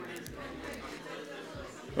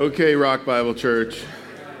Okay, Rock Bible Church,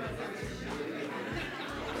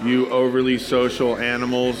 you overly social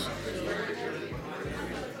animals.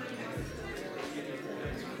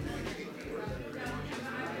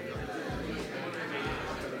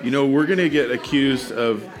 You know, we're going to get accused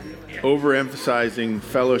of overemphasizing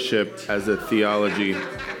fellowship as a theology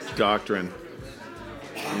doctrine.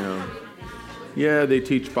 You know, yeah, they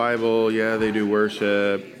teach Bible, yeah, they do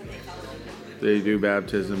worship, they do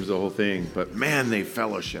baptisms, the whole thing, but man, they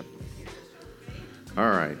fellowship.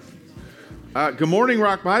 All right. Good morning,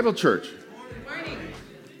 Rock Bible Church. Good morning.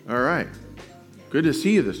 All right. Good to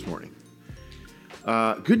see you this morning.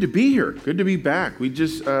 Good to be here. Good to be back. We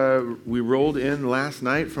rolled in last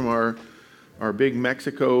night from our big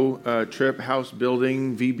Mexico trip, house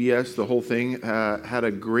building, VBS, the whole thing. Had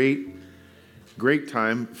a great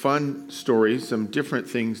time. Fun stories, some different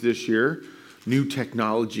things this year. New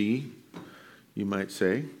technology, you might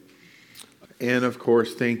say. And of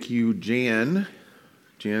course, thank you, Jan.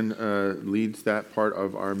 Jan leads that part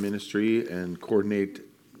of our ministry and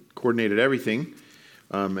coordinated everything.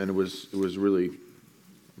 And it was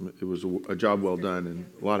a job well done and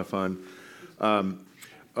a lot of fun.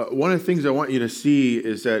 One of the things I want you to see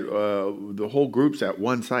is that the whole group's at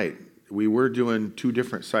one site. We were doing two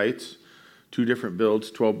different sites, two different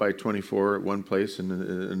builds, 12 by 24 at one place and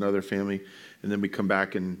another family, and then we come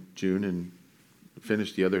back in June and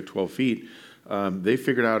finish the other 12 feet. They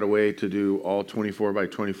figured out a way to do all 24 by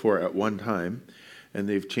 24 at one time, and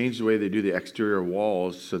they've changed the way they do the exterior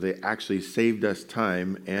walls, so they actually saved us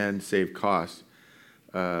time and saved costs.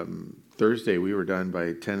 Thursday, we were done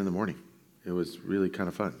by 10 in the morning. It was really kind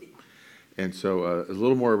of fun. And so it was a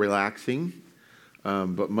little more relaxing,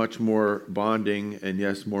 but much more bonding, and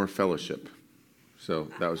yes, more fellowship. So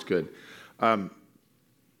that was good.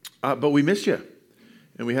 But we missed you.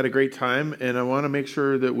 And we had a great time, and I want to make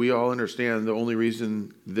sure that we all understand the only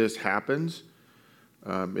reason this happens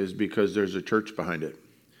is because there's a church behind it,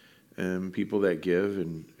 and people that give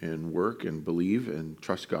and work and believe and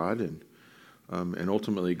trust God, and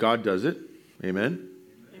ultimately God does it. Amen?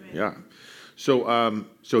 Amen. Yeah. So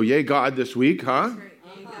yay God this week, huh?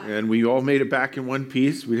 And we all made it back in one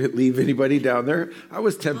piece. We didn't leave anybody down there. I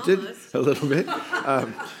was tempted a little bit.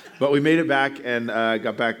 But we made it back and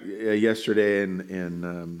got back yesterday,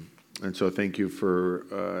 and so thank you for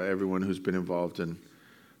everyone who's been involved in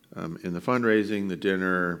the fundraising, the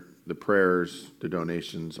dinner, the prayers, the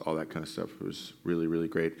donations, all that kind of stuff. It was really, really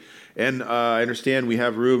great. And I understand we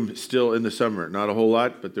have room still in the summer. Not a whole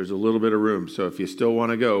lot, but there's a little bit of room. So if you still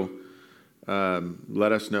want to go,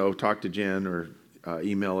 let us know. Talk to Jen or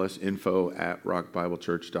email us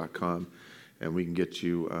info@rockbiblechurch.com, and we can get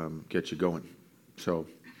you going. So.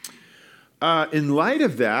 In light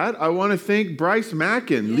of that, I want to thank Bryce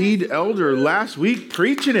Mackin, lead elder, last week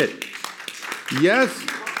preaching it. Yes,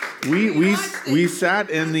 we sat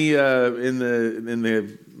in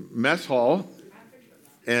the mess hall,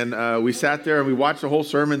 and we sat there and we watched the whole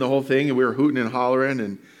sermon, the whole thing, and we were hooting and hollering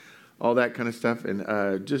and all that kind of stuff,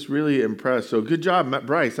 and just really impressed. So good job,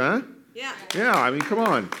 Bryce, huh? Yeah. Yeah, I mean, come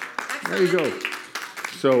on. There you go.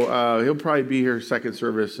 So he'll probably be here second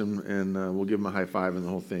service, and we'll give him a high five and the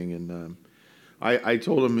whole thing, and. I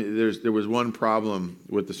told him there was one problem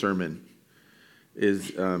with the sermon, is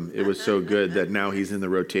it was so good that now he's in the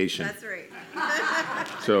rotation. That's right.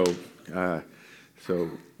 So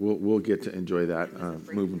we'll get to enjoy that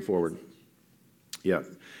moving forward. Yeah,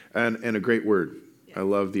 and a great word. Yeah. I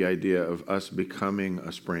love the idea of us becoming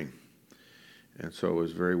a spring, and so it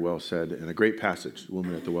was very well said and a great passage,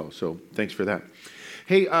 Woman at the Well. So thanks for that.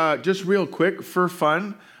 Hey, just real quick for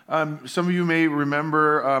fun. Some of you may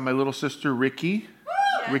remember my little sister, Ricky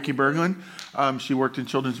Berglund. She worked in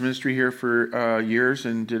children's ministry here for years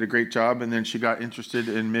and did a great job. And then she got interested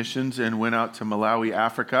in missions and went out to Malawi,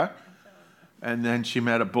 Africa. And then she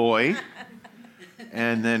met a boy.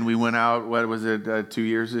 And then we went out, 2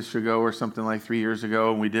 years ago or something like 3 years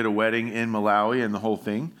ago. And we did a wedding in Malawi and the whole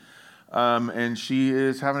thing. And she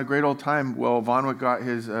is having a great old time. Well, Vonwick got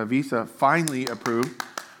his visa finally approved.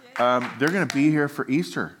 They're going to be here for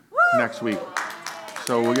Easter next week,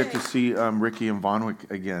 so we'll get to see Ricky and Vonwick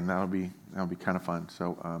again. That'll be kind of fun.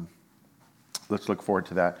 So let's look forward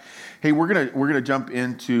to that. Hey, we're gonna jump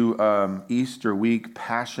into Easter week,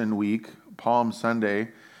 Passion Week, Palm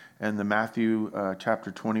Sunday, and the Matthew chapter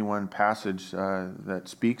 21 passage that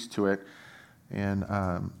speaks to it, and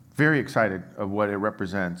very excited of what it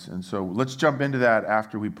represents. And so let's jump into that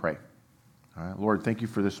after we pray. All right, Lord, thank you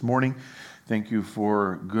for this morning. Thank you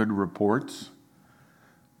for good reports,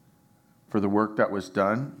 for the work that was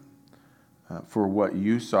done, for what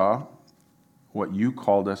you saw, what you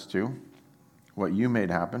called us to, what you made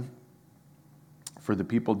happen. for the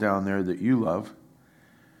people down there that you love.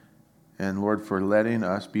 And Lord, for letting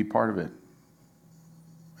us be part of it.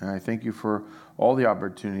 And I thank you for all the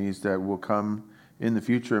opportunities that will come in the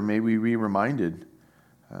future. And may we be reminded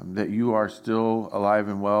that you are still alive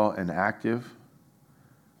and well and active,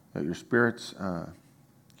 that your Spirit's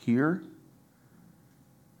here.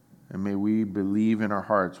 And may we believe in our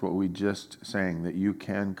hearts what we just sang, that you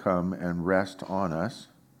can come and rest on us,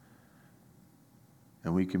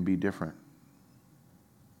 and we can be different.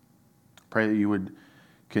 Pray that you would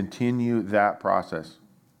continue that process.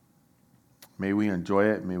 May we enjoy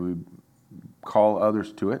it. May we call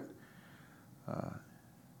others to it.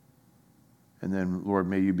 And then, Lord,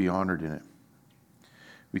 may you be honored in it.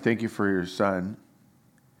 We thank you for your Son.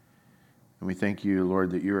 And we thank you,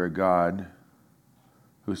 Lord, that you're a God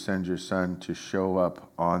who sends your Son to show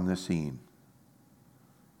up on the scene,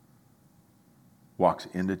 walks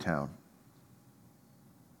into town.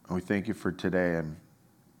 And we thank you for today and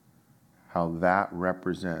how that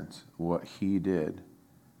represents what he did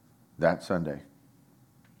that Sunday.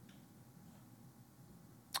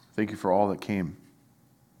 Thank you for all that came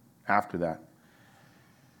after that.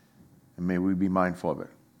 And may we be mindful of it.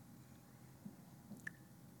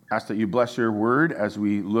 Ask that you bless your word as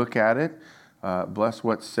we look at it. Bless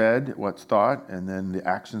what's said, what's thought, and then the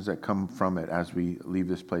actions that come from it as we leave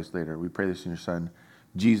this place later. We pray this in your Son,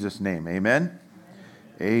 Jesus' name. Amen?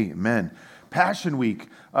 Amen. Passion Week.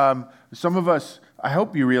 Some of us, I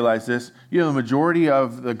hope you realize this, the majority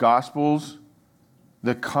of the Gospels,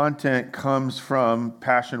 the content comes from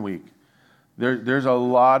Passion Week. There's a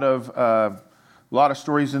lot of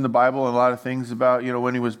stories in the Bible and a lot of things about,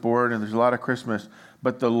 when he was born, and there's a lot of Christmas.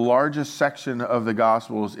 But the largest section of the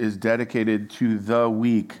Gospels is dedicated to the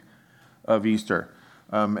week of Easter.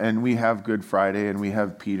 And we have Good Friday, and we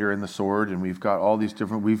have Peter and the sword, and we've got all these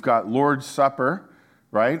we've got Lord's Supper,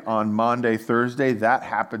 right, on Maundy, Thursday. That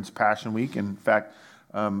happens Passion Week. In fact,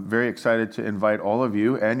 I'm very excited to invite all of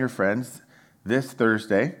you and your friends this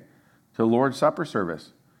Thursday to Lord's Supper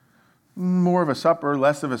service. More of a supper,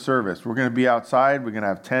 less of a service. We're going to be outside. We're going to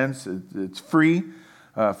have tents. It's free.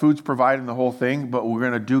 Food's provided, the whole thing, but we're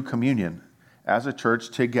going to do communion as a church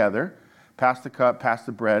together, pass the cup, pass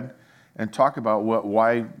the bread, and talk about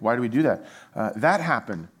why do we do that. That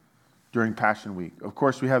happened during Passion Week. Of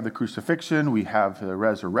course, we have the crucifixion, we have the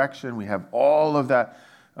resurrection, we have all of that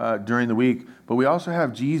during the week, but we also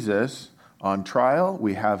have Jesus on trial.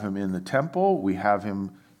 We have him in the temple. We have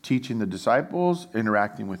him teaching the disciples,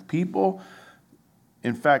 interacting with people.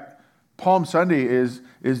 In fact, Palm Sunday is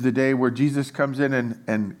the day where Jesus comes in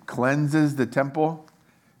and cleanses the temple.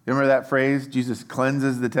 You remember that phrase? Jesus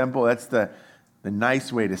cleanses the temple. That's the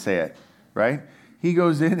nice way to say it, right? He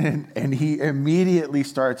goes in and he immediately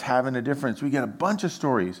starts having a difference. We get a bunch of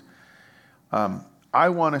stories. I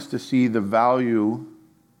want us to see the value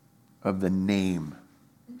of the name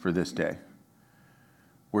for this day,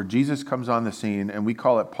 where Jesus comes on the scene, and we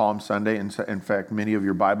call it Palm Sunday. In fact, many of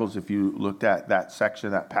your Bibles, if you looked at that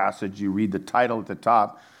section, that passage, you read the title at the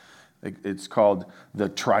top. It's called the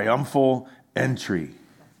Triumphal Entry.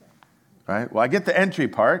 Right? Well, I get the entry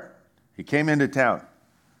part. He came into town.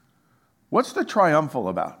 What's the triumphal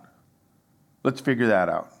about? Let's figure that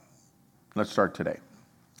out. Let's start today.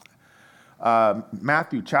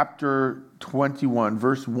 Matthew chapter 21,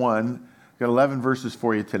 verse 1. Got 11 verses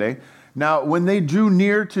for you today. Now, when they drew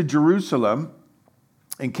near to Jerusalem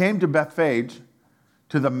and came to Bethphage,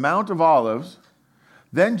 to the Mount of Olives,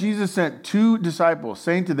 then Jesus sent 2 disciples,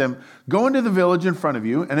 saying to them, "Go into the village in front of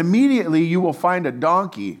you, and immediately you will find a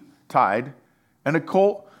donkey tied and a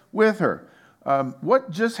colt with her."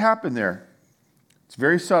 What just happened there? It's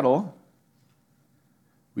very subtle.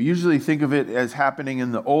 We usually think of it as happening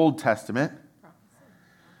in the Old Testament.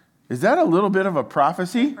 Is that a little bit of a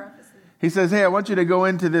prophecy? He says, hey, I want you to go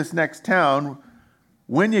into this next town.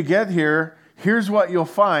 When you get here, here's what you'll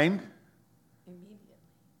find.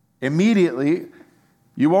 Immediately.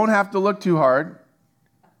 You won't have to look too hard.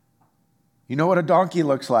 You know what a donkey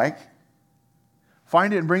looks like.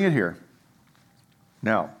 Find it and bring it here.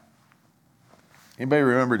 Now, anybody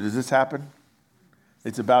remember, does this happen?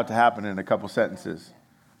 It's about to happen in a couple sentences,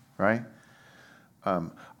 right?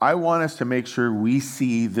 I want us to make sure we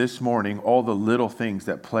see this morning all the little things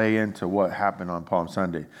that play into what happened on Palm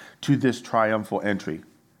Sunday to this triumphal entry.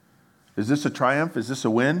 Is this a triumph? Is this a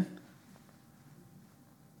win?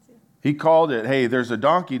 He called it, hey, there's a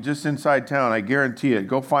donkey just inside town. I guarantee it.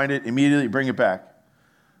 Go find it, immediately bring it back.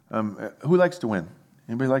 Who likes to win?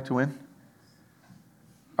 Anybody like to win?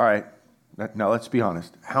 All right. Now let's be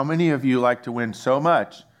honest. How many of you like to win so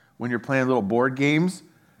much when you're playing little board games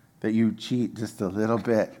that you cheat just a little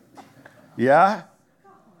bit? Yeah?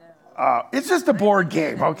 It's just a board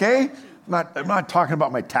game, okay? I'm not talking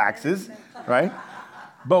about my taxes, right?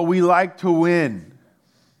 But we like to win.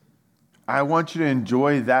 I want you to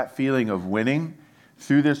enjoy that feeling of winning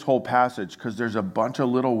through this whole passage because there's a bunch of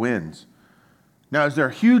little wins. Now, is there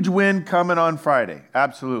a huge win coming on Friday?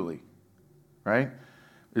 Absolutely, right?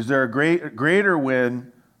 Is there a greater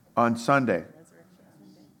win on Sunday?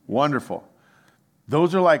 Wonderful.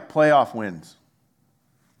 Those are like playoff wins,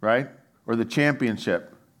 right? Or the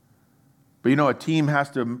championship. But a team has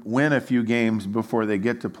to win a few games before they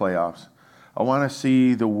get to playoffs. I want to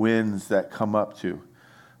see the wins that come up to.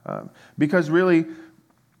 Because really,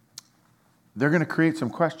 they're going to create some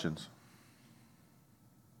questions.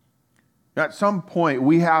 At some point,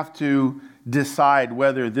 we have to decide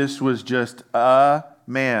whether this was just a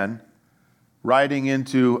man riding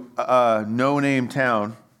into a no-name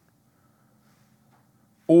town,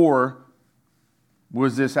 or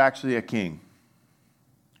was this actually a king?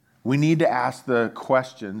 We need to ask the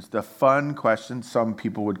questions, the fun questions. Some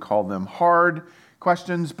people would call them hard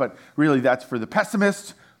questions, but really that's for the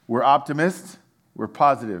pessimists. We're optimists. We're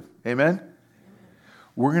positive. Amen?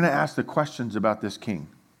 We're going to ask the questions about this king.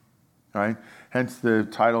 All right? Hence the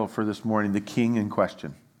title for this morning, The King in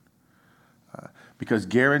Question. Because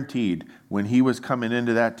guaranteed, when he was coming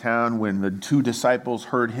into that town, when the two disciples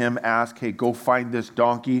heard him ask, hey, go find this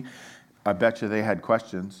donkey, I bet you they had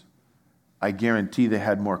questions. I guarantee they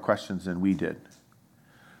had more questions than we did.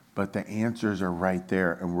 But the answers are right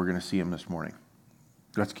there, and we're going to see them this morning.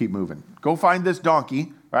 Let's keep moving. Go find this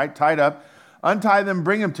donkey, right, tied up. Untie them,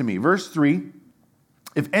 bring him to me. Verse 3,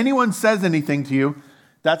 if anyone says anything to you,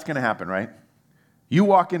 that's going to happen, right? You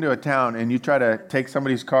walk into a town and you try to take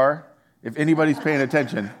somebody's car. If anybody's paying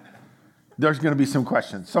attention, there's going to be some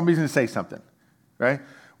questions. Somebody's going to say something, right?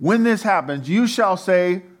 When this happens, you shall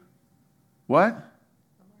say, what?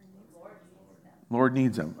 Lord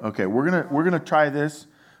needs them. Okay, we're gonna try this.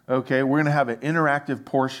 Okay, we're gonna have an interactive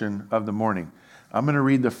portion of the morning. I'm gonna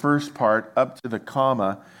read the first part up to the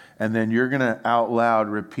comma, and then you're gonna out loud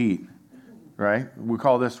repeat. Right? We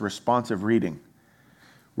call this responsive reading.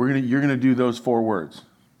 You're gonna do those 4 words.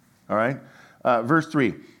 All right. Verse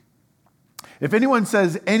 3. If anyone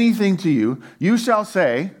says anything to you, you shall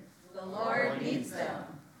say, the Lord needs them.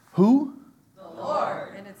 Who? The Lord.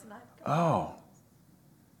 And it's not God. Oh.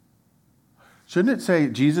 Shouldn't it say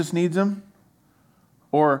Jesus needs them?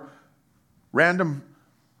 Or random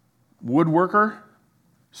woodworker,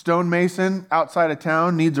 stonemason outside of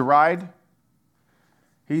town needs a ride?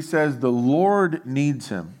 He says the Lord needs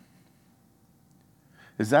him.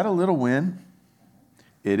 Is that a little win?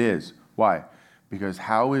 It is. Why? Because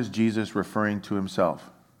how is Jesus referring to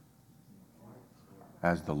himself?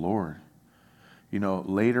 As the Lord.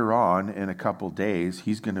 Later on in a couple days,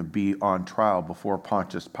 he's going to be on trial before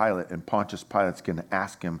Pontius Pilate, and Pontius Pilate's going to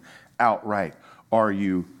ask him outright, are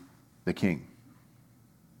you the king?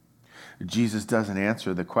 Jesus doesn't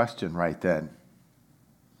answer the question right then,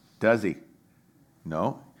 does he?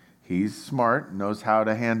 No, he's smart, knows how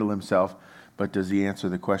to handle himself, but does he answer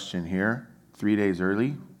the question here 3 days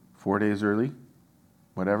early, 4 days early,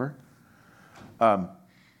 whatever?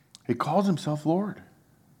 He calls himself Lord.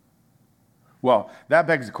 Well, that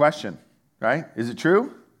begs the question, right? Is it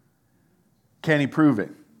true? Can he prove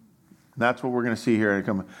it? That's what we're going to see here.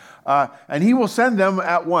 And he will send them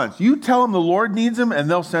at once. You tell them the Lord needs them, and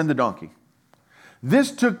they'll send the donkey.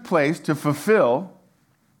 This took place to fulfill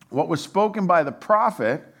what was spoken by the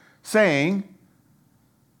prophet, saying,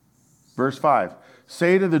 verse 5,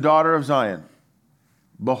 say to the daughter of Zion,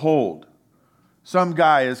 behold, some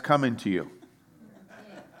guy is coming to you.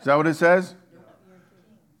 Is that what it says?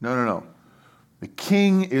 No. The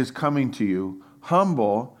king is coming to you,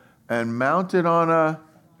 humble and mounted on a...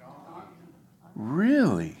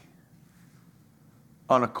 Really?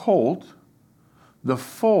 On a colt, the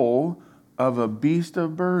foal of a beast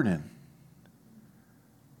of burden.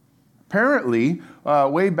 Apparently,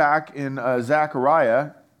 way back in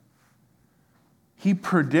Zechariah, he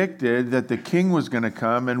predicted that the king was going to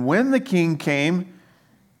come, and when the king came,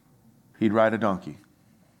 he'd ride a donkey.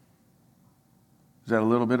 Is that a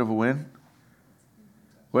little bit of a win?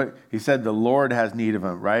 What he said, the Lord has need of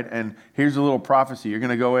him, right? And here's a little prophecy. You're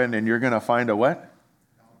going to go in and you're going to find a what?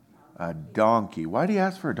 A donkey. Why do you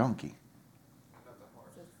ask for a donkey?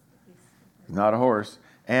 Not a horse.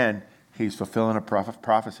 And he's fulfilling a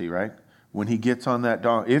prophecy, right? When he gets on that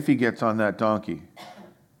donkey, if he gets on that donkey,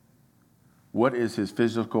 what is his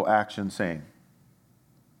physical action saying?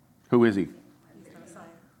 Who is he?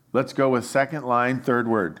 Let's go with second line, third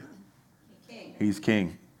word. He's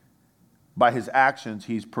king. By his actions,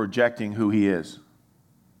 he's projecting who he is.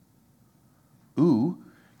 Ooh,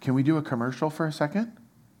 can we do a commercial for a second?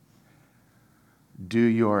 Do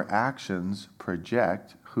your actions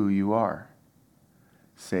project who you are?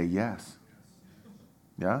 Say yes.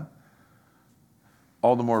 Yeah?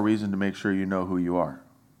 All the more reason to make sure you know who you are.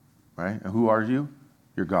 Right? And who are you?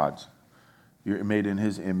 You're God's. You're made in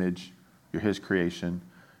His image. You're His creation.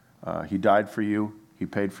 He died for you. He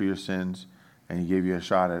paid for your sins. And He gave you a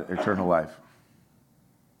shot at eternal life.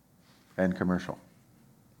 End commercial.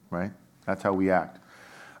 Right? That's how we act.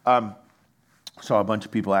 Saw a bunch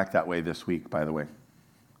of people act that way this week, by the way,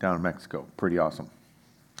 down in Mexico. Pretty awesome.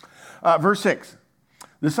 Verse 6.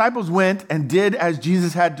 Disciples went and did as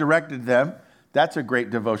Jesus had directed them. That's a great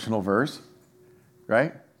devotional verse,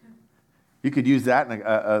 right? You could use that in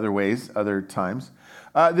other ways, other times.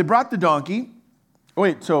 They brought the donkey. Oh,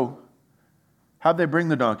 wait, so how'd they bring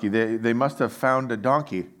the donkey? They must have found a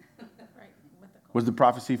donkey. Was the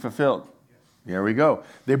prophecy fulfilled? There we go.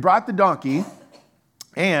 They brought the donkey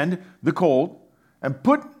and the colt and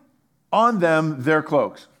put on them their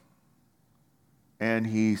cloaks. And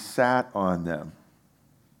He sat on them.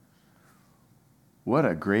 What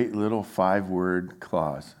a great little 5-word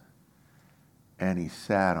clause. And He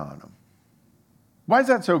sat on them. Why is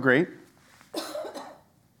that so great?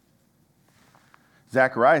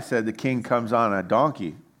 Zechariah said the king comes on a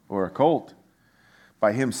donkey or a colt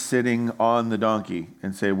by him sitting on the donkey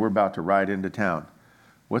and say, we're about to ride into town.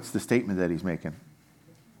 What's the statement that he's making?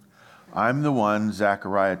 I'm the one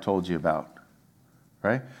Zechariah told you about,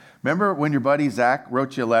 right? Remember when your buddy Zach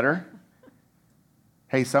wrote you a letter?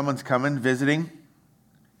 Hey, someone's coming, visiting.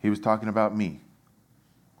 He was talking about me.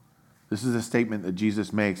 This is a statement that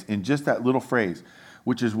Jesus makes in just that little phrase,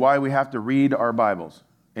 which is why we have to read our Bibles.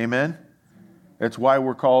 Amen? That's why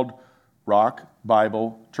we're called Rock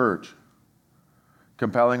Bible Church.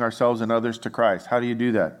 Compelling ourselves and others to Christ. How do you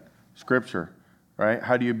do that? Scripture, right?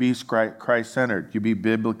 How do you be Christ-centered? You be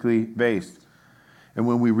biblically based. And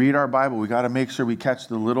when we read our Bible, we got to make sure we catch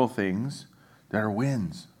the little things that are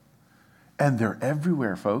wins. And they're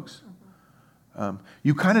everywhere, folks.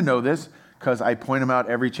 You kind of know this because I point them out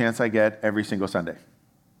every chance I get every single Sunday.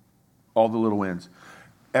 All the little wins.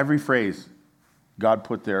 Every phrase God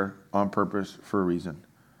put there on purpose for a reason.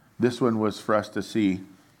 This one was for us to see.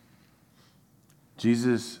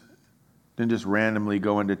 Jesus didn't just randomly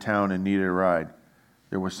go into town and needed a ride.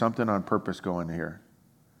 There was something on purpose going here.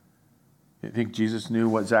 You think Jesus knew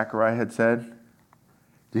what Zechariah had said?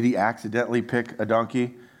 Did He accidentally pick a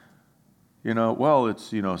donkey? Well,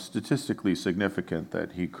 it's, statistically significant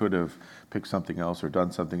that He could have picked something else or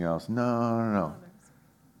done something else. No.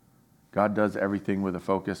 God does everything with a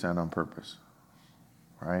focus and on purpose.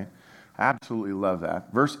 Right? I absolutely love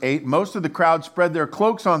that. Verse 8, most of the crowd spread their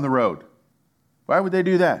cloaks on the road. Why would they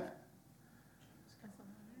do that?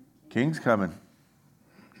 King's coming.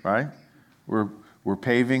 Right? We're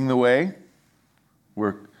paving the way.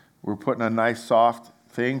 We're putting a nice soft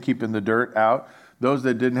thing, keeping the dirt out. Those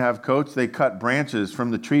that didn't have coats, they cut branches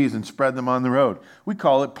from the trees and spread them on the road. We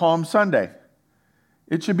call it Palm Sunday.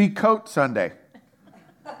 It should be Coat Sunday.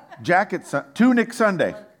 Tunic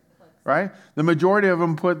Sunday. Right? The majority of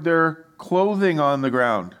them put their clothing on the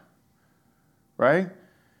ground. Right?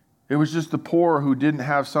 It was just the poor who didn't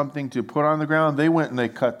have something to put on the ground. They went and they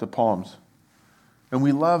cut the palms. And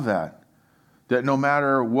we love that. That no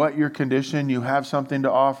matter what your condition, you have something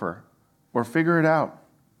to offer. Or figure it out.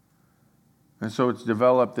 And so it's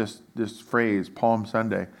developed this phrase, Palm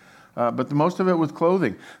Sunday. But the most of it was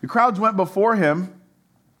clothing. The crowds went before Him,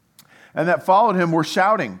 and that followed Him were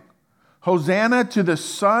shouting, Hosanna to the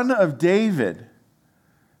Son of David.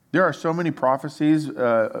 There are so many prophecies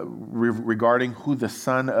regarding who the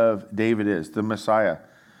Son of David is, the Messiah,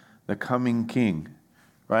 the coming King,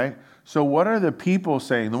 right? So what are the people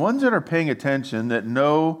saying? The ones that are paying attention, that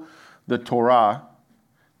know the Torah,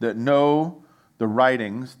 that know the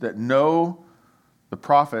writings, that know the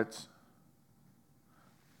prophets,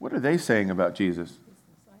 what are they saying about Jesus?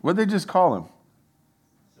 What did they just call Him?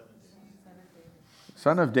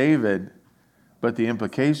 Son of David, but the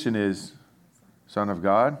implication is Son of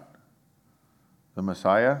God, the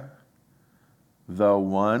Messiah, the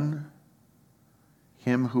one,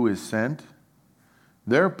 Him who is sent.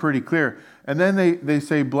 They're pretty clear. And then they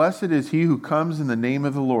say, blessed is He who comes in the name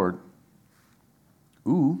of the Lord.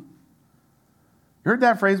 Ooh. You heard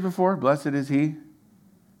that phrase before? Blessed is He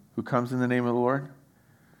who comes in the name of the Lord.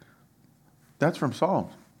 That's from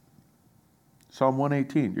Psalms. Psalm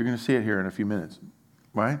 118. You're going to see it here in a few minutes.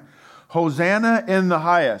 Right? Hosanna in the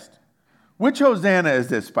highest. Which Hosanna is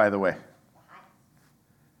this, by the way?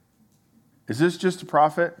 Is this just a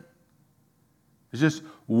prophet? Is this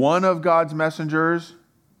one of God's messengers?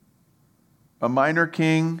 A minor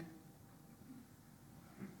king?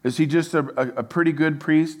 Is he just a pretty good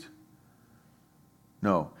priest?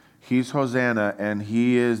 No. He's Hosanna, and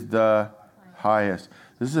he is the highest.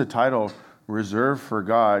 This is a title reserved for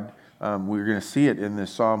God. We're going to see it in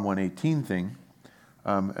this Psalm 118 thing.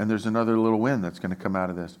 And there's another little win that's going to come out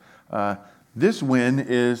of this. This win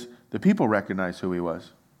is the people recognize who he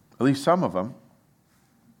was, at least some of them.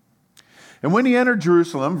 And when he entered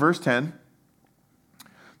Jerusalem, verse 10,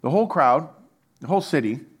 the whole crowd, the whole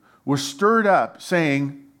city, was stirred up,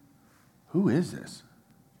 saying, who is this?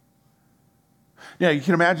 Yeah, you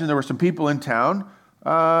can imagine there were some people in town,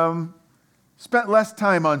 spent less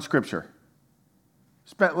time on Scripture,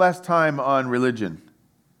 spent less time on religion.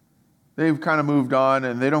 They've kind of moved on,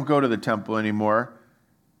 and they don't go to the temple anymore.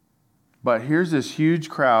 But here's this huge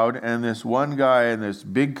crowd, and this one guy, and this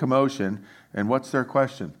big commotion, and what's their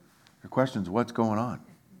question? Their question is, what's going on?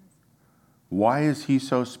 Why is he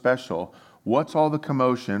so special? What's all the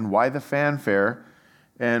commotion? Why the fanfare?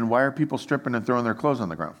 And why are people stripping and throwing their clothes on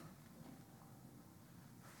the ground?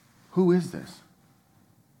 Who is this?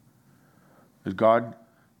 Is God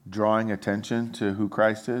drawing attention to who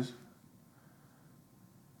Christ is?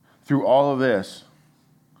 Through all of this,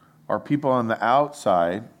 are people on the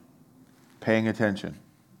outside paying attention?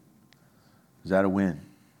 Is that a win?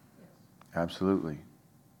 Absolutely.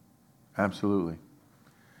 Absolutely.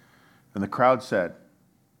 And the crowd said,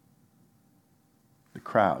 the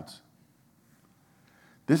crowds,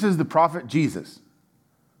 this is the prophet Jesus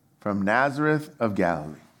from Nazareth of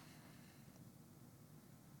Galilee.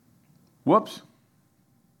 Whoops.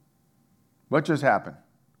 What just happened?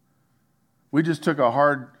 We just took a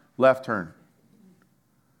hard left turn.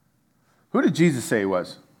 Who did Jesus say he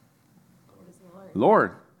was?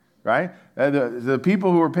 Lord, right? The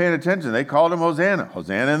people who were paying attention, they called him Hosanna.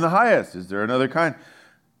 Hosanna in the highest. Is there another kind?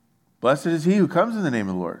 Blessed is he who comes in the name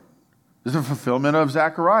of the Lord. This is a fulfillment of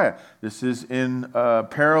Zechariah. This is in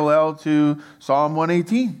parallel to Psalm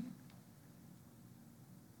 118.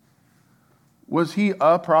 Was he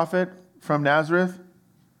a prophet from Nazareth?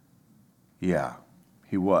 Yeah,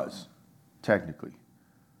 he was, technically.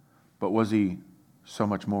 But was he so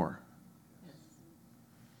much more?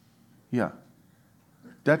 Yeah.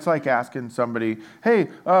 That's like asking somebody, hey,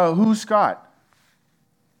 who's Scott?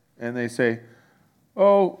 And they say,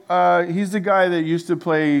 he's the guy that used to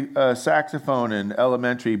play saxophone in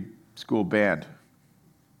elementary school band.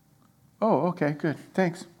 Oh, okay, good,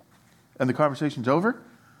 thanks. And the conversation's over?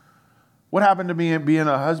 What happened to me being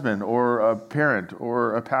a husband or a parent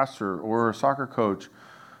or a pastor or a soccer coach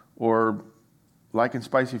or liking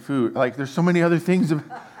spicy food? Like, there's so many other things,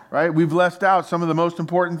 right? We've left out some of the most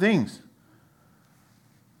important things.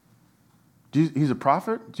 He's a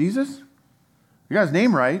prophet, Jesus? They got his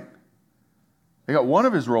name right. They got one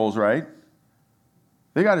of his roles right.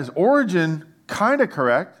 They got his origin kind of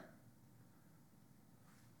correct.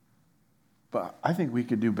 But I think we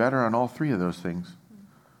could do better on all three of those things.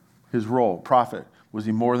 His role, prophet. Was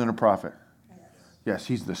he more than a prophet? Yes,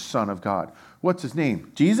 he's the Son of God. What's his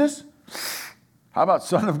name? Jesus? How about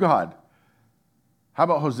Son of God? How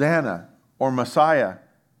about Hosanna or Messiah?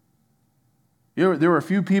 There were a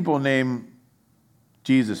few people named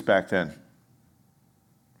Jesus back then,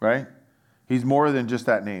 right? He's more than just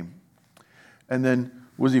that name. And then,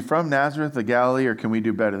 was he from Nazareth of Galilee, or can we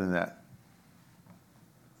do better than that?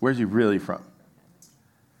 Where's he really from?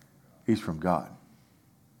 He's from God.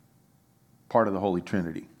 Part of the Holy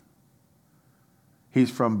Trinity. He's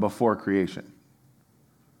from before creation,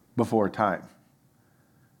 before time.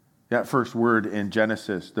 That first word in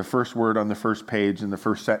Genesis, the first word on the first page in the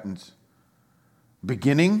first sentence,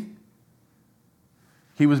 beginning,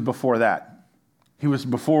 he was before that. He was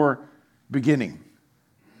before beginning.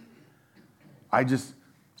 I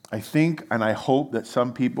think and I hope that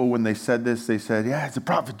some people, when they said this, they said, yeah, it's the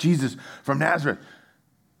prophet Jesus from Nazareth,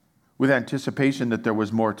 with anticipation that there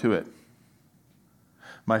was more to it.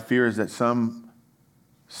 My fear is that some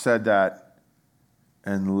said that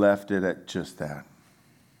and left it at just that.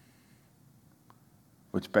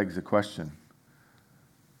 Which begs the question,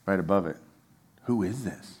 right above it, who is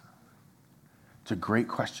this? It's a great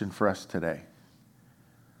question for us today.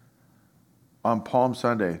 On Palm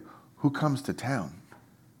Sunday, who comes to town?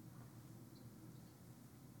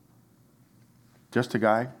 Just a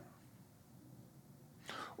guy?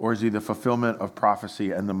 Or is he the fulfillment of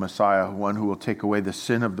prophecy and the Messiah, one who will take away the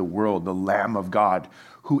sin of the world, the Lamb of God,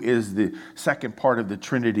 who is the second part of the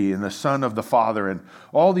Trinity and the Son of the Father and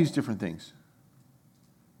all these different things,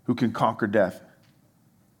 who can conquer death?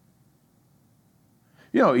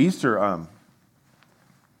 You know, Easter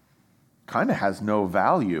kind of has no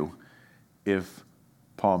value if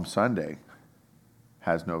Palm Sunday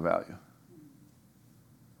has no value.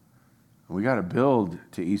 We got to build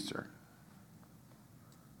to Easter.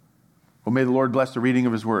 Well, may the Lord bless the reading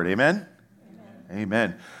of his word. Amen?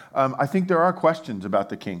 Amen. I think there are questions about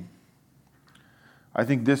the king. I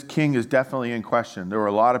think this king is definitely in question. There were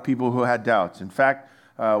a lot of people who had doubts. In fact,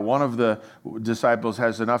 one of the disciples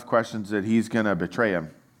has enough questions that he's going to betray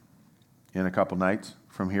him in a couple nights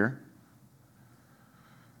from here.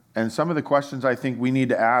 And some of the questions I think we need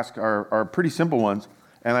to ask are pretty simple ones,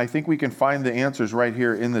 and I think we can find the answers right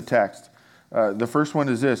here in the text. The first one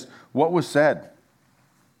is this: what was said?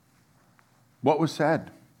 What was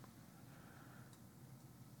said?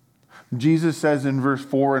 Jesus says in verse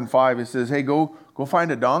 4 and 5, it says, hey, go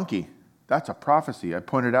find a donkey. That's a prophecy I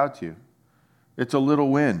pointed out to you. It's a little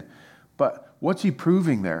wind. But what's he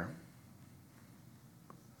proving there?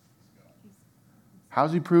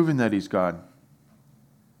 How's he proving that he's God?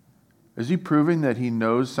 Is he proving that he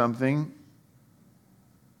knows something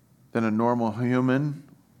that a normal human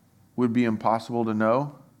would be impossible to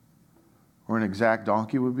know, or an exact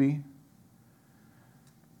donkey would be?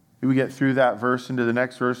 We get through that verse into the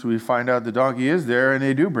next verse, we find out the donkey is there, and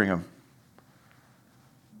they do bring him.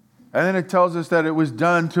 And then it tells us that it was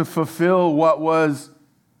done to fulfill what was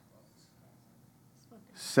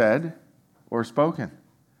said or spoken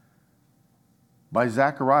by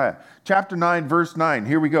Zechariah. Chapter 9, verse 9.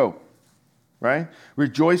 Here we go. Right?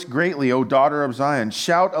 Rejoice greatly, O daughter of Zion.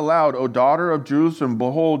 Shout aloud, O daughter of Jerusalem.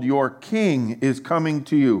 Behold, your king is coming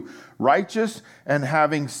to you. Righteous and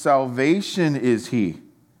having salvation is he.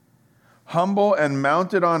 Humble and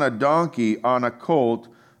mounted on a donkey, on a colt,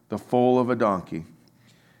 the foal of a donkey.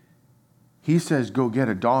 He says, go get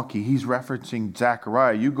a donkey. He's referencing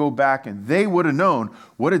Zechariah. You go back and they would have known.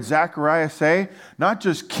 What did Zechariah say? Not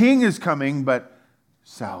just king is coming, but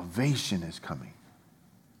salvation is coming.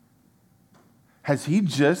 Has he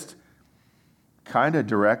just kind of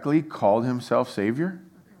directly called himself Savior?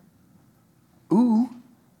 Ooh.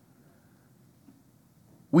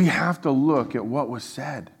 We have to look at what was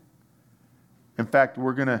said. In fact,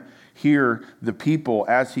 we're going to hear the people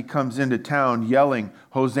as he comes into town yelling,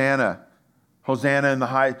 Hosanna, Hosanna in the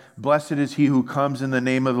high. Blessed is he who comes in the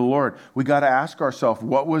name of the Lord. We got to ask ourselves,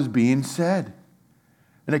 what was being said?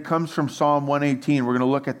 And it comes from Psalm 118. We're going to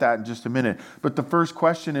look at that in just a minute. But the first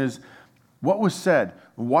question is, what was said?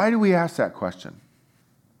 Why do we ask that question?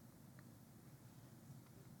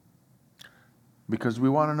 Because we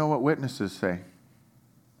want to know what witnesses say.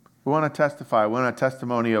 We want to testify. We want a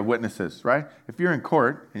testimony of witnesses, right? If you're in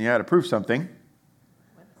court and you had to prove something,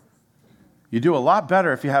 you do a lot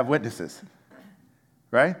better if you have witnesses,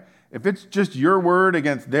 right? If it's just your word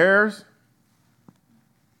against theirs,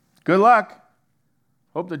 good luck.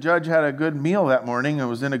 Hope the judge had a good meal that morning and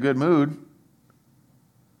was in a good mood.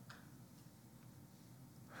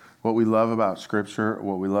 What we love about Scripture,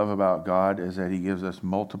 what we love about God is that he gives us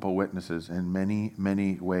multiple witnesses in many,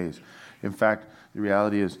 many ways. In fact, the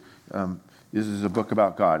reality is this is a book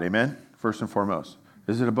about God, amen? First and foremost.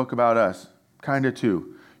 Is it a book about us? Kind of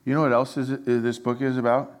too. You know what else this book is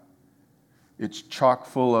about? It's chock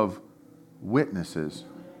full of witnesses.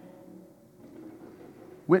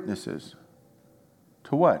 Witnesses.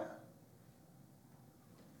 To what?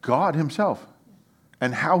 God himself.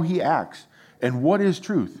 And how he acts. And what is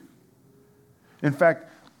truth. In fact,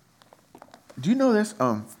 do you know this?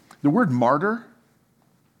 The word martyr.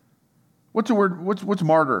 What's the word? What's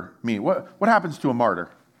martyr mean? What happens to a martyr?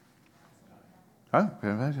 Huh?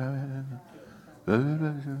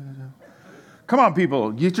 Come on,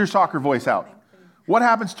 people, get your soccer voice out. What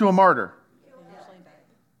happens to a martyr?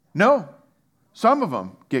 No, some of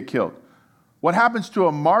them get killed. What happens to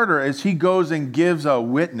a martyr is he goes and gives a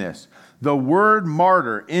witness. The word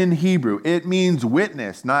martyr in Hebrew, it means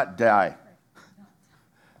witness, not die.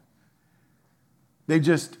 They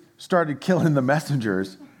just started killing the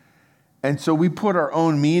messengers. And so we put our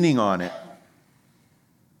own meaning on it.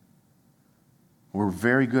 We're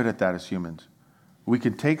very good at that as humans. We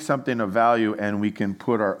can take something of value and we can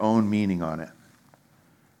put our own meaning on it.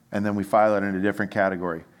 And then we file it in a different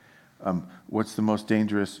category. What's the most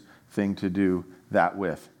dangerous thing to do that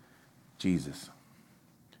with? Jesus.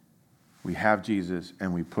 We have Jesus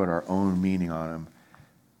and we put our own meaning on him.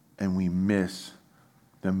 And we miss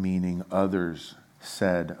the meaning others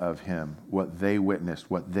said of him, what they witnessed,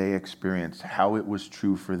 what they experienced, how it was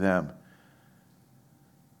true for them.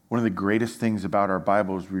 One of the greatest things about our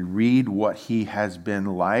Bible is we read what he has been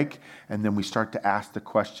like, and then we start to ask the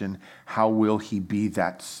question, how will he be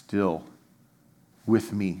that still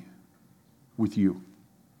with me, with you?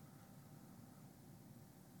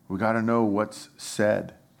 We got to know what's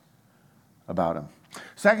said about him.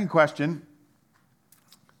 Second question,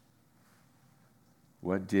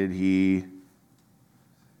 what's the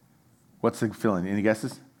feeling? Any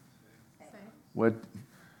guesses? What?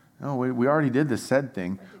 No, we already did the said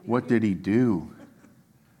thing. What did he do?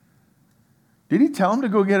 Did he tell him to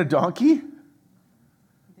go get a donkey?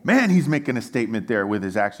 Man, he's making a statement there with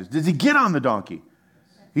his actions. Does he get on the donkey?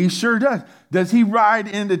 He sure does. Does he ride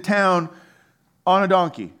into town on a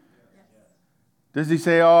donkey? Does he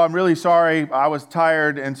say, oh, I'm really sorry, I was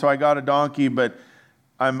tired, and so I got a donkey, but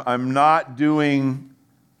I'm not doing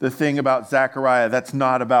the thing about Zechariah. That's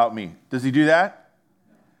not about me. Does he do that?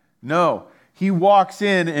 No. He walks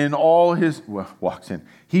in all his,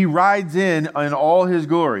 he rides in all his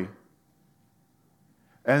glory.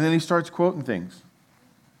 And then he starts quoting things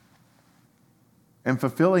and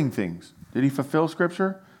fulfilling things. Did he fulfill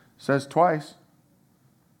Scripture? Says twice.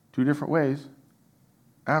 2 different ways.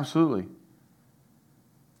 Absolutely.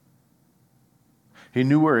 He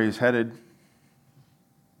knew where he's headed.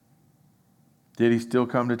 Did he still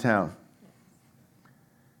come to town?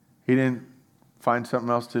 He didn't find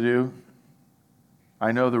something else to do.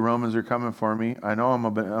 I know the Romans are coming for me. I know I'm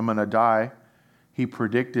going to die. He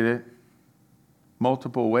predicted it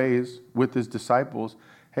multiple ways with his disciples.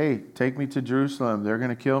 Hey, take me to Jerusalem. They're going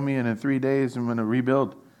to kill me, and in 3 days I'm going to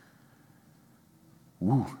rebuild.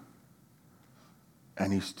 Woo.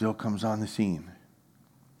 And he still comes on the scene.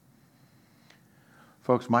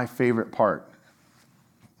 Folks, my favorite part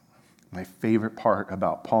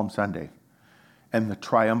about Palm Sunday and the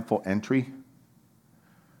triumphal entry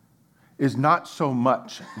is not so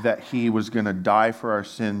much that he was going to die for our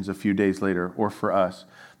sins a few days later, or for us,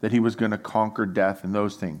 that he was going to conquer death and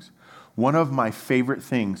those things. One of my favorite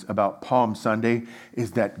things about Palm Sunday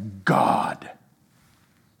is that God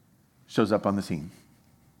shows up on the scene.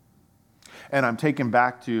 And I'm taken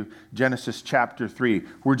back to Genesis chapter 3.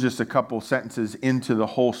 We're just a couple sentences into the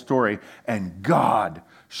whole story, and God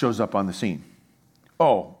shows up on the scene.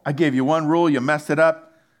 Oh, I gave you one rule, you messed it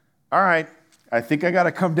up. All right, I think I got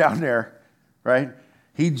to come down there, right?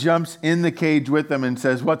 He jumps in the cage with them and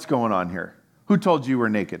says, what's going on here? Who told you we're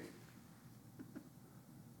naked?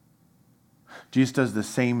 Jesus does the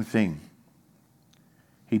same thing.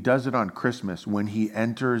 He does it on Christmas when he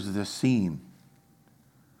enters the scene.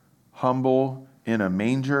 Humble in a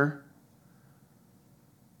manger.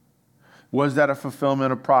 Was that a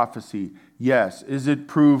fulfillment of prophecy? Yes. Is it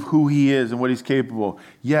prove who he is and what he's capable?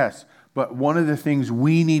 Yes. But one of the things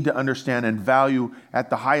we need to understand and value at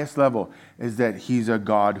the highest level is that he's a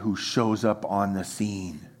God who shows up on the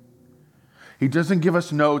scene. He doesn't give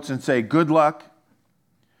us notes and say, good luck.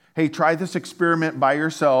 Hey, try this experiment by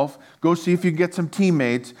yourself. Go see if you get some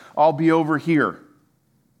teammates. I'll be over here.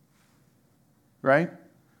 Right?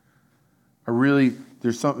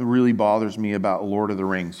 There's something really bothers me about Lord of the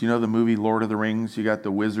Rings. You know the movie Lord of the Rings? You got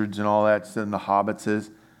the wizards and all that, and the hobbits is.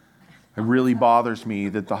 It really bothers me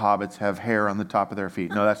that the hobbits have hair on the top of their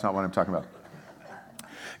feet. No, that's not what I'm talking about.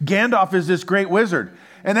 Gandalf is this great wizard.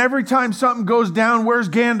 And every time something goes down, where's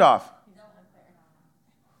Gandalf?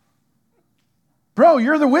 Bro,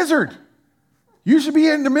 you're the wizard. You should be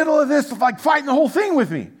in the middle of this, like fighting the whole thing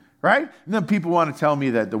with me, right? And then people want to tell me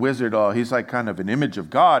that the wizard, he's like kind of an image of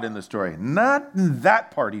God in the story. Not in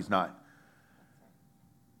that part, he's not.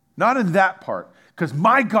 Not in that part. Because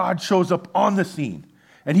my God shows up on the scene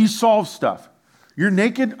and he solves stuff. You're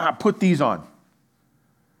naked? Put these on.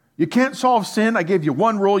 You can't solve sin. I gave you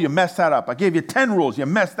one rule, you messed that up. I gave you 10 rules, you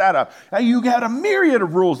messed that up. You had a myriad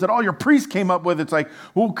of rules that all your priests came up with. It's like,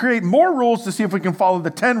 we'll create more rules to see if we can follow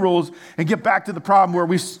the 10 rules and get back to the problem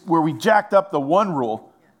where we jacked up the one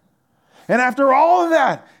rule. And after all of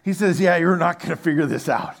that, he says, yeah, you're not going to figure this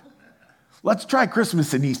out. Let's try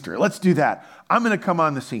Christmas and Easter. Let's do that. I'm going to come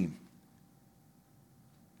on the scene.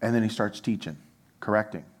 And then he starts teaching,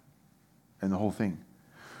 correcting, and the whole thing.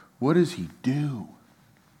 What does he do?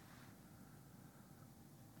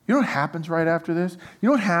 You know what happens right after this?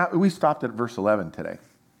 We stopped at verse 11 today,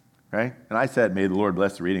 right? And I said, may the Lord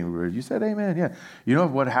bless the reading. You said amen, yeah. You know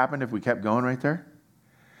what happened if we kept going right there?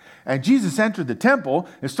 And Jesus entered the temple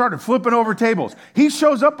and started flipping over tables. He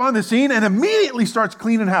shows up on the scene and immediately starts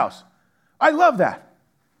cleaning house. I love that.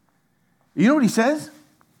 You know what he says?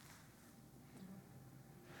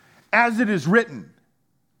 As it is written,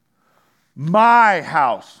 my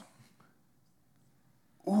house.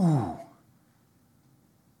 Ooh.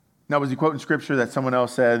 Now, was he quoting scripture that someone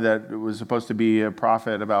else said that it was supposed to be a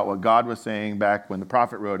prophet about what God was saying back when the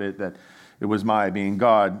prophet wrote it, that it was being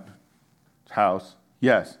God's house?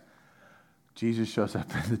 Yes. Jesus shows up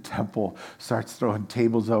in the temple, starts throwing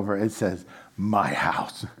tables over. It says, my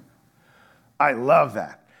house. I love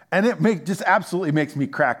that. And it just absolutely makes me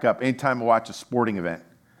crack up anytime I watch a sporting event.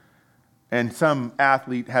 And some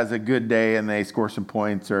athlete has a good day and they score some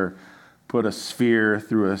points or put a sphere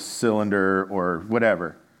through a cylinder or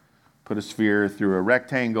whatever. put a sphere through a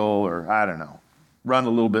rectangle, or I don't know, run a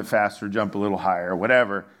little bit faster, jump a little higher,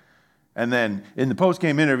 whatever. And then in the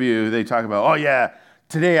post-game interview, they talk about, oh yeah,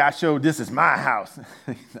 today I showed this is my house.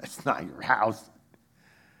 That's not your house.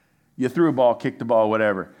 You threw a ball, kicked the ball,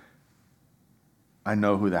 whatever. I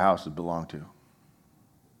know who the house belonged to.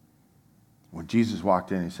 When Jesus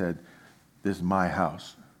walked in, he said, this is my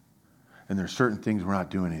house. And there's certain things we're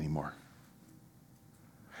not doing anymore.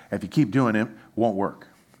 If you keep doing it, it won't work.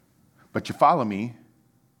 But you follow me,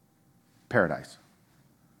 paradise.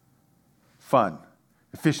 Fun,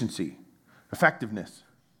 efficiency, effectiveness.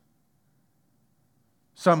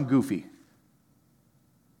 Some goofy.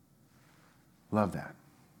 Love that.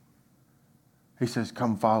 He says,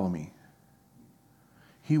 come follow me.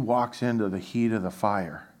 He walks into the heat of the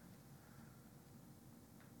fire.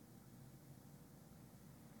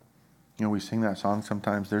 You know, we sing that song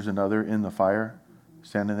sometimes, there's another in the fire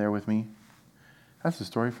standing there with me. That's the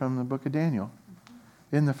story from the book of Daniel.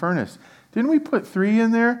 In the furnace. Didn't we put 3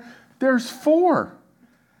 in there? There's 4.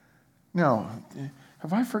 Now,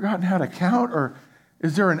 have I forgotten how to count? Or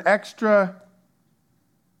is there an extra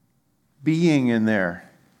being in there?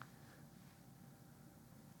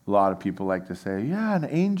 A lot of people like to say, yeah, an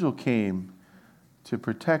angel came to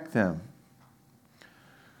protect them.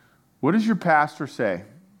 What does your pastor say?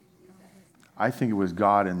 I think it was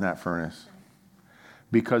God in that furnace.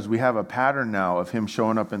 Because we have a pattern now of him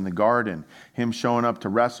showing up in the garden, him showing up to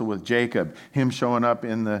wrestle with Jacob, him showing up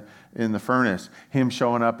in the furnace, him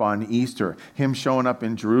showing up on Easter, him showing up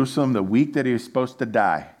in Jerusalem the week that he was supposed to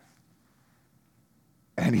die.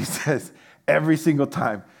 And he says, every single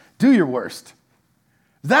time, do your worst.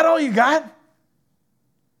 Is that all you got?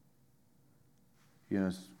 You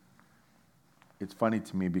know, it's funny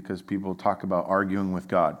to me because people talk about arguing with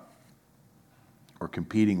God or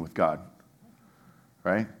competing with God,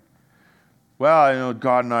 right? Well, I know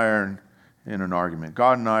God and I are in an argument.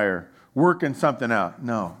 God and I are working something out.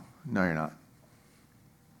 No, you're not.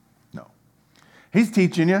 No. He's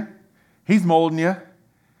teaching you. He's molding you.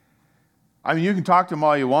 I mean, you can talk to him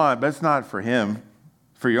all you want, but it's not for him,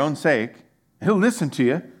 for your own sake. He'll listen to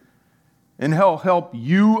you, and he'll help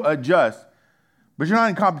you adjust. But you're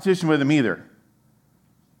not in competition with him either.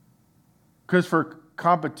 Because for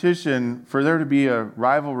competition, for there to be a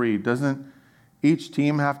rivalry, doesn't each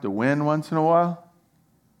team have to win once in a while?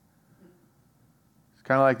 It's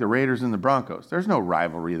kind of like the Raiders and the Broncos. There's no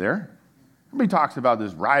rivalry there. Everybody talks about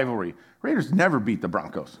this rivalry. Raiders never beat the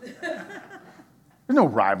Broncos. There's no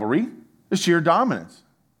rivalry. It's sheer dominance.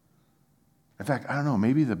 In fact, I don't know,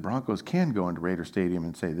 maybe the Broncos can go into Raider Stadium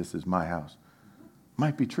and say, this is my house.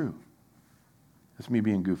 Might be true. That's me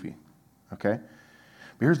being goofy, okay?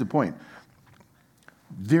 But here's the point.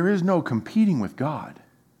 There is no competing with God.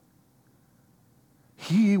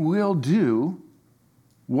 He will do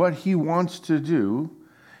what he wants to do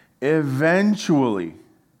eventually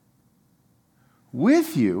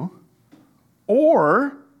with you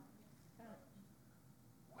or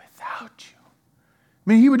without you. I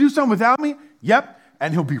mean, he would do something without me? Yep.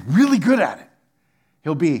 And he'll be really good at it.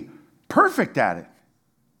 He'll be perfect at it.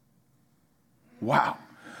 Wow.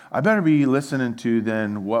 I better be listening to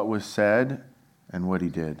then what was said and what he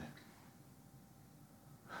did,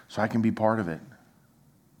 so I can be part of it.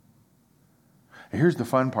 And here's the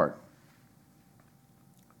fun part.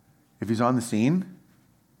 If he's on the scene,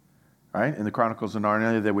 right? In the Chronicles of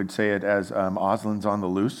Narnia, they would say it as Aslan's on the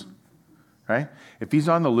loose, right? If he's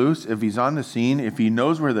on the loose, if he's on the scene, if he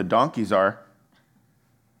knows where the donkeys are,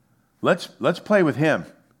 let's play with him.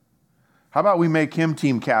 How about we make him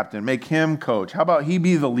team captain, make him coach? How about he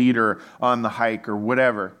be the leader on the hike or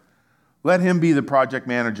whatever? Let him be the project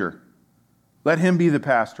manager. Let him be the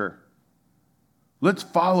pastor. Let's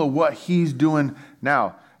follow what he's doing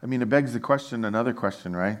now. I mean, it begs the question, another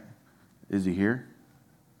question, right? Is he here?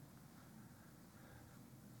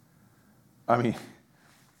 I mean,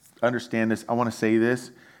 understand this. I want to say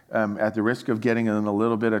this at the risk of getting in a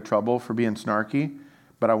little bit of trouble for being snarky,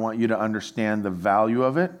 but I want you to understand the value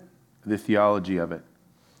of it, the theology of it.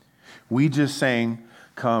 We just sang,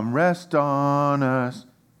 come rest on us.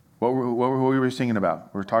 What were we singing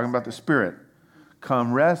about? We're talking about the Spirit.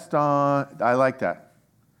 Come rest on. I like that.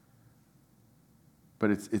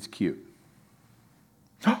 But it's cute.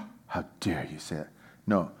 How dare you say it?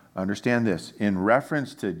 No, understand this. In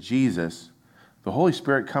reference to Jesus, the Holy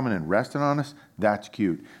Spirit coming and resting on us, that's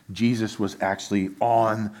cute. Jesus was actually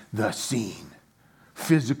on the scene.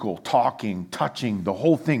 Physical, talking, touching, the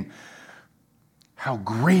whole thing. How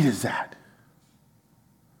great is that?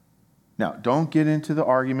 Now, don't get into the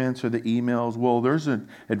arguments or the emails. Well, there's an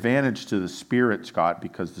advantage to the Spirit, Scott,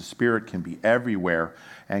 because the Spirit can be everywhere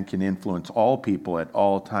and can influence all people at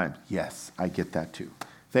all times. Yes, I get that too.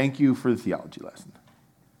 Thank you for the theology lesson.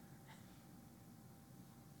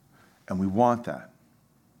 And we want that.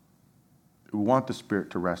 We want the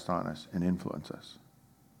Spirit to rest on us and influence us.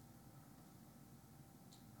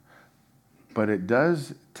 But it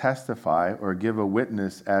does testify or give a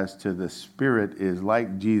witness as to the Spirit is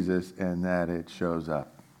like Jesus and that it shows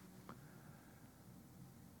up.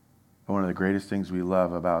 One of the greatest things we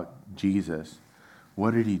love about Jesus,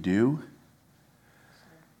 what did he do?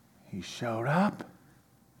 He showed up.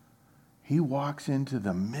 He walks into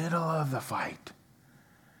the middle of the fight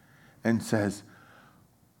and says,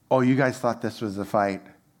 oh, you guys thought this was a fight?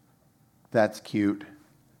 That's cute.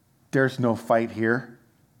 There's no fight here.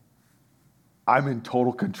 I'm in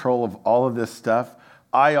total control of all of this stuff.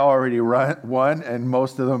 I already won, and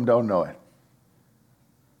most of them don't know it.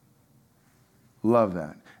 Love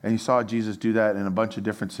that. And you saw Jesus do that in a bunch of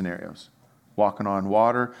different scenarios. Walking on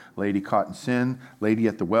water, lady caught in sin, lady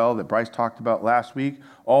at the well that Bryce talked about last week,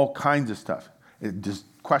 all kinds of stuff. It just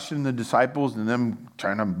questioning the disciples and them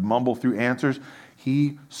trying to mumble through answers.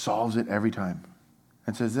 He solves it every time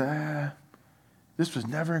and says, this was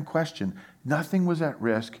never in question. Nothing was at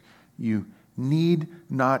risk. You need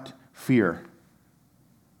not fear.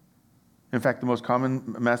 In fact, the most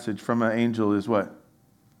common message from an angel is what?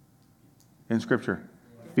 In Scripture.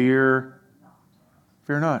 Fear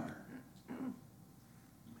not.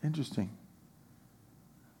 Interesting.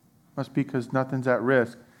 Must be because nothing's at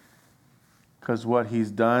risk. Because what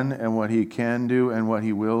he's done and what he can do and what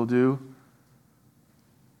he will do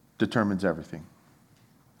determines everything.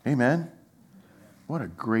 Amen? What a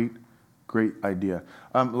great idea.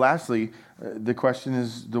 Lastly, the question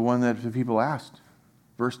is the one that the people asked.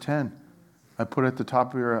 Verse 10. I put at the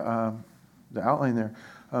top of your the outline there.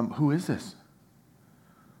 Who is this?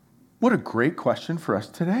 What a great question for us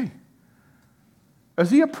today.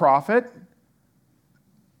 Is he a prophet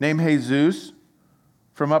named Jesus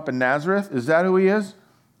from up in Nazareth? Is that who he is?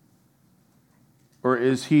 Or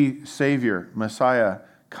is he Savior, Messiah,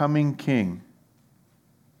 coming King,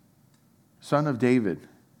 Son of David,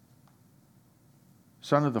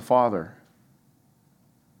 Son of the Father,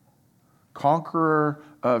 conqueror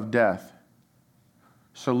of death,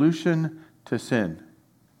 solution to sin?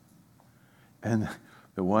 And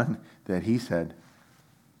the one that he said,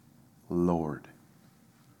 Lord,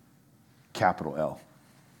 capital L.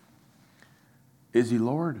 Is he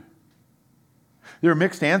Lord? There are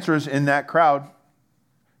mixed answers in that crowd.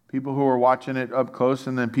 People who were watching it up close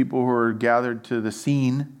and then people who were gathered to the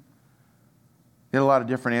scene. They had a lot of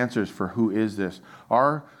different answers for who is this.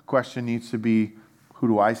 Our question needs to be, who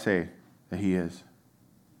do I say that he is?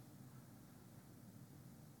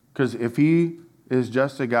 Because if he is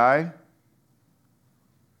just a guy,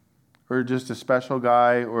 or just a special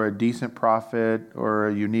guy, or a decent prophet, or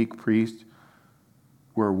a unique priest,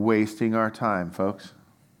 we're wasting our time, folks.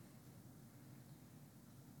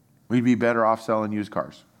 We'd be better off selling used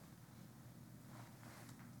cars.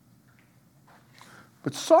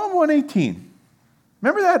 But Psalm 118,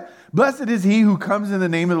 remember that? Blessed is he who comes in the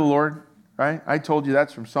name of the Lord, right? I told you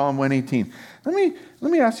that's from Psalm 118.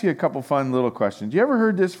 Let me ask you a couple fun little questions. You ever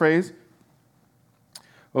heard this phrase?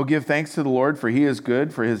 Oh, give thanks to the Lord, for he is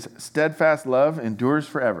good, for his steadfast love endures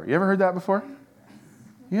forever. You ever heard that before?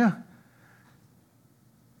 Yeah.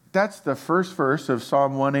 That's the first verse of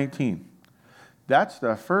Psalm 118. That's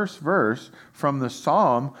the first verse from the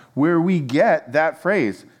psalm where we get that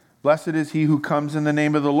phrase. Blessed is he who comes in the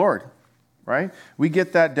name of the Lord. Right? We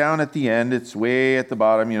get that down at the end. It's way at the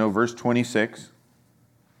bottom, verse 26.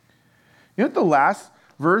 You know what the last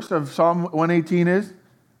verse of Psalm 118 is?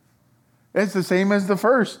 It's the same as the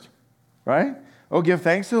first, right? Oh, give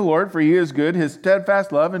thanks to the Lord, for he is good. His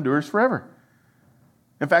steadfast love endures forever.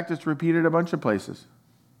 In fact, it's repeated a bunch of places.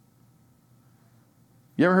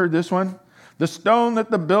 You ever heard this one? The stone that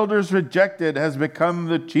the builders rejected has become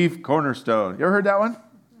the chief cornerstone. You ever heard that one?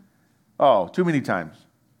 Oh, too many times,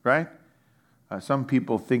 right? Some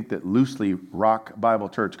people think that loosely Rock Bible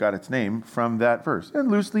Church got its name from that verse. And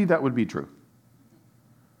loosely, that would be true.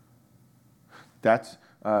 That's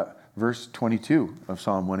verse 22 of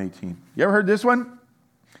Psalm 118. You ever heard this one?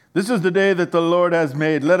 This is the day that the Lord has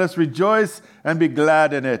made. Let us rejoice and be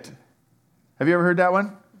glad in it. Have you ever heard that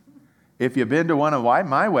one? If you've been to one of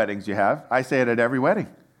my weddings, you have. I say it at every wedding.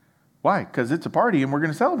 Why? Because it's a party and we're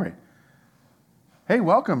going to celebrate. Hey,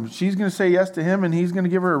 welcome. She's going to say yes to him and he's going to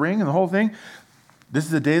give her a ring and the whole thing. This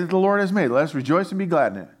is the day that the Lord has made. Let us rejoice and be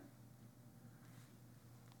glad in it.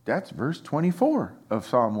 That's verse 24 of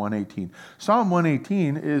Psalm 118. Psalm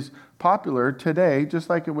 118 is popular today, just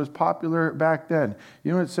like it was popular back then.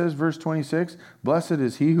 You know what it says, verse 26? Blessed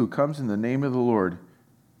is he who comes in the name of the Lord.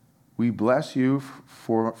 We bless you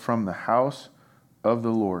from the house of the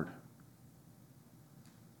Lord.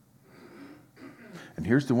 And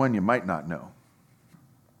here's the one you might not know.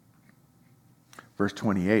 Verse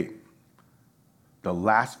 28. The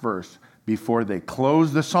last verse before they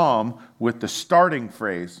close the psalm with the starting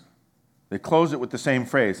phrase. They close it with the same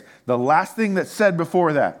phrase. The last thing that's said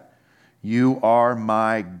before that. You are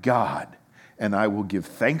my God, and I will give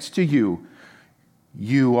thanks to you.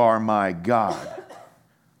 You are my God.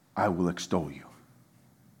 I will extol you.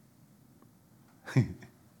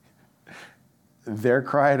 There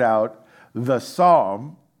cried out the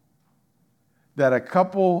psalm that a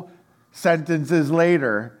couple sentences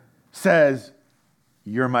later says,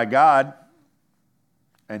 you're my God,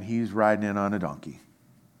 and he's riding in on a donkey.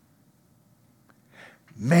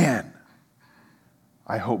 Man,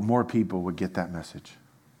 I hope more people would get that message.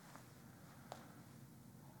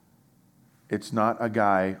 It's not a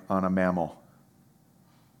guy on a mammal.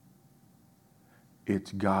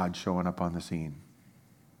 It's God showing up on the scene.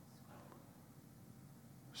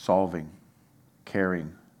 Solving,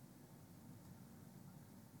 caring,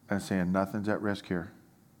 and saying nothing's at risk here.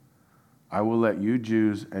 I will let you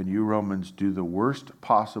Jews and you Romans do the worst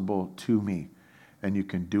possible to me, and you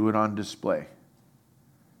can do it on display.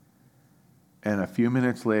 And a few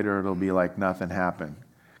minutes later, it'll be like nothing happened,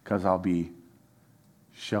 because I'll be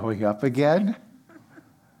showing up again.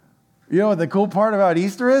 You know what the cool part about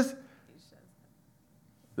Easter is?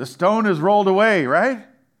 The stone is rolled away, right?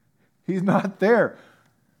 He's not there.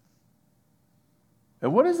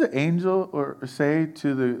 And what does the angel say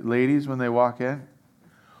to the ladies when they walk in?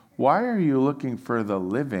 Why are you looking for the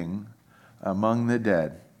living among the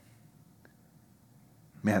dead?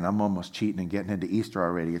 Man, I'm almost cheating and getting into Easter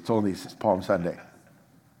already. It's only Palm Sunday.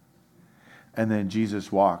 And then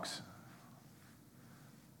Jesus walks,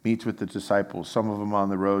 meets with the disciples, some of them on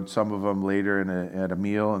the road, some of them later at a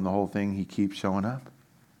meal, and the whole thing, he keeps showing up.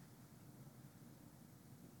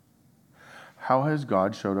 How has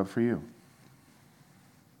God showed up for you?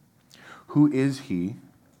 Who is he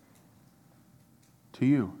to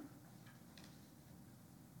you?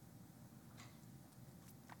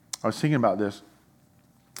 I was thinking about this.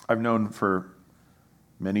 I've known for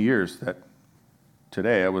many years that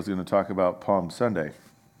today I was going to talk about Palm Sunday,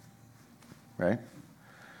 right?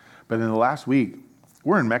 But in the last week,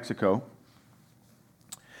 we're in Mexico,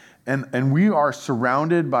 and we are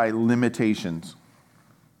surrounded by limitations.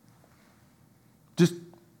 Just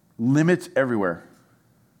limits everywhere.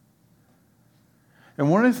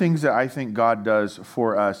 And one of the things that I think God does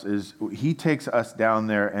for us is he takes us down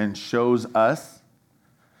there and shows us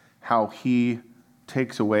how he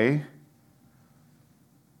takes away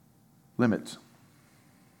limits.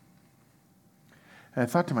 And I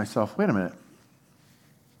thought to myself, wait a minute.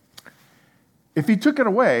 If he took it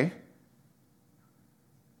away,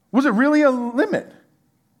 was it really a limit?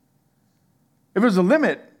 If it was a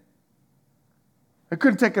limit, I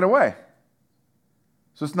couldn't take it away.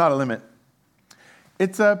 So it's not a limit.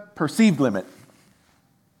 It's a perceived limit.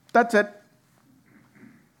 That's it.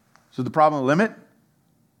 So the problem limit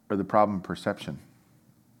or the problem perception?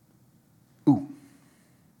 Ooh,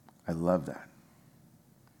 I love that.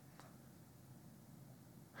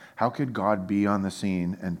 How could God be on the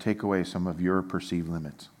scene and take away some of your perceived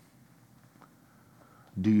limits?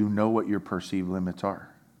 Do you know what your perceived limits are?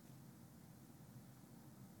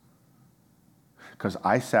 Because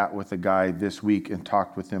I sat with a guy this week and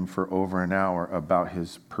talked with him for over an hour about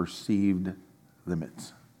his perceived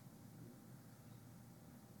limits.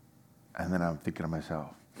 And then I'm thinking to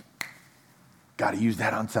myself, got to use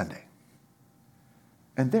that on Sunday.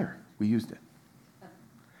 And there, we used it.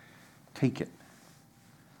 Take it.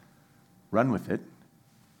 Run with it.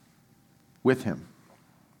 With him.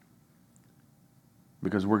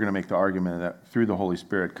 Because we're going to make the argument that through the Holy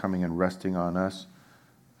Spirit coming and resting on us,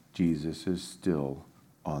 Jesus is still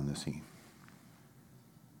on the scene.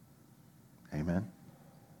 Amen.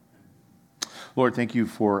 Lord, thank you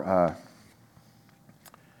for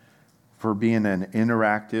being an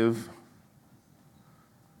interactive,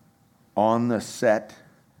 on the set,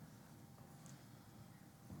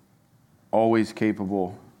 always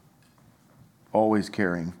capable, always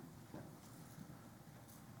caring,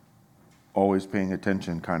 always paying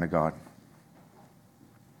attention kind of God.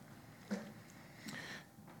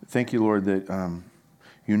 Thank you, Lord, that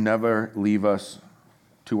you never leave us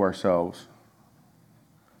to ourselves.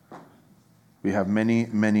 We have many,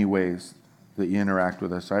 many ways that you interact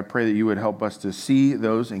with us. I pray that you would help us to see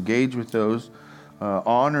those, engage with those,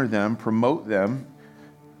 honor them, promote them.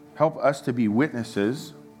 Help us to be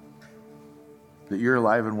witnesses that you're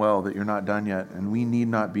alive and well, that you're not done yet, and we need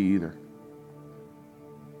not be either.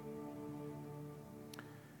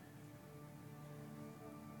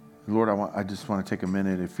 Lord, I just want to take a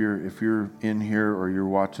minute. If you're in here or you're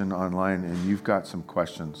watching online and you've got some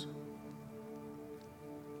questions,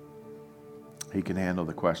 He can handle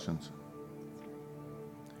the questions.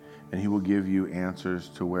 And He will give you answers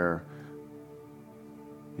to where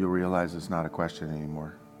you'll realize it's not a question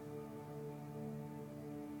anymore.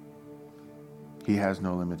 He has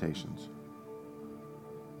no limitations.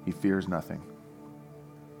 He fears nothing.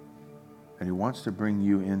 And He wants to bring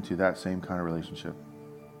you into that same kind of relationship.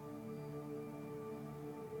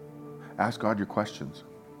 Ask God your questions.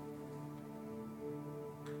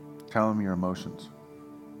 Tell Him your emotions.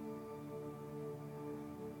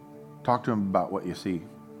 Talk to Him about what you see.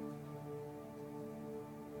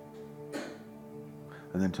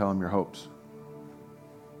 And then tell Him your hopes.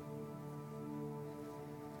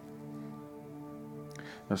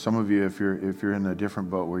 Now, some of you, if you're in a different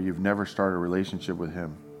boat where you've never started a relationship with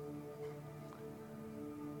Him,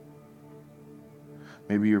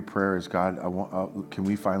 maybe your prayer is, God, can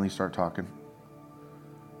we finally start talking?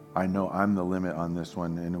 I know I'm the limit on this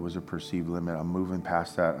one, and it was a perceived limit. I'm moving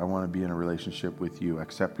past that. I want to be in a relationship with you.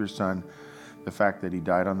 Accept your Son, the fact that He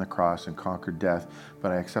died on the cross and conquered death,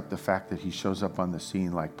 but I accept the fact that He shows up on the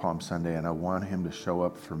scene like Palm Sunday, and I want Him to show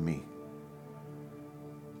up for me.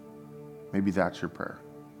 Maybe that's your prayer.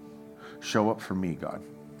 Show up for me, God.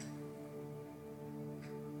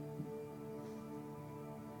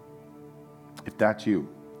 If that's you,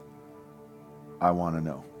 I want to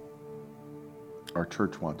know. Our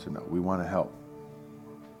church wants to know. We want to help.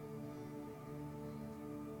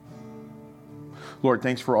 Lord,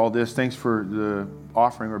 thanks for all this. Thanks for the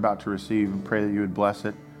offering we're about to receive, and pray that you would bless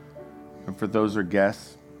it. And for those who are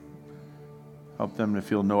guests, help them to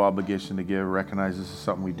feel no obligation to give. Recognize this is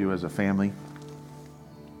something we do as a family.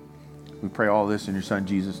 We pray all this in your Son,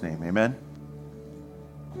 Jesus' name. Amen.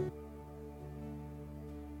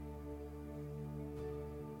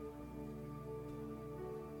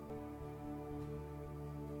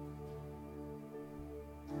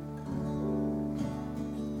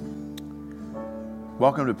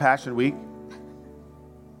 Welcome to Passion Week.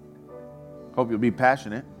 Hope you'll be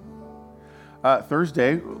passionate.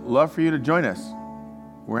 Thursday, love for you to join us.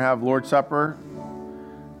 We're going to have Lord's Supper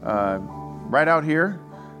right out here.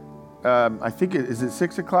 I think is it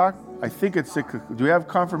 6 o'clock? I think it's 6. Do we have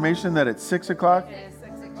confirmation that it's 6 o'clock? It is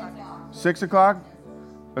 6 o'clock. 6 o'clock?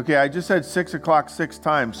 Okay, I just said 6 o'clock 6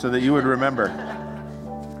 times so that you would remember.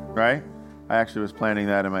 Right? I actually was planning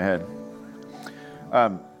that in my head.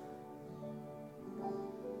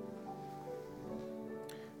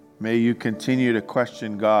 May you continue to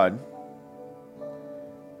question God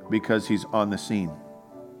because He's on the scene.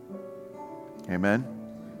 Amen?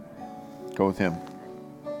 Go with Him.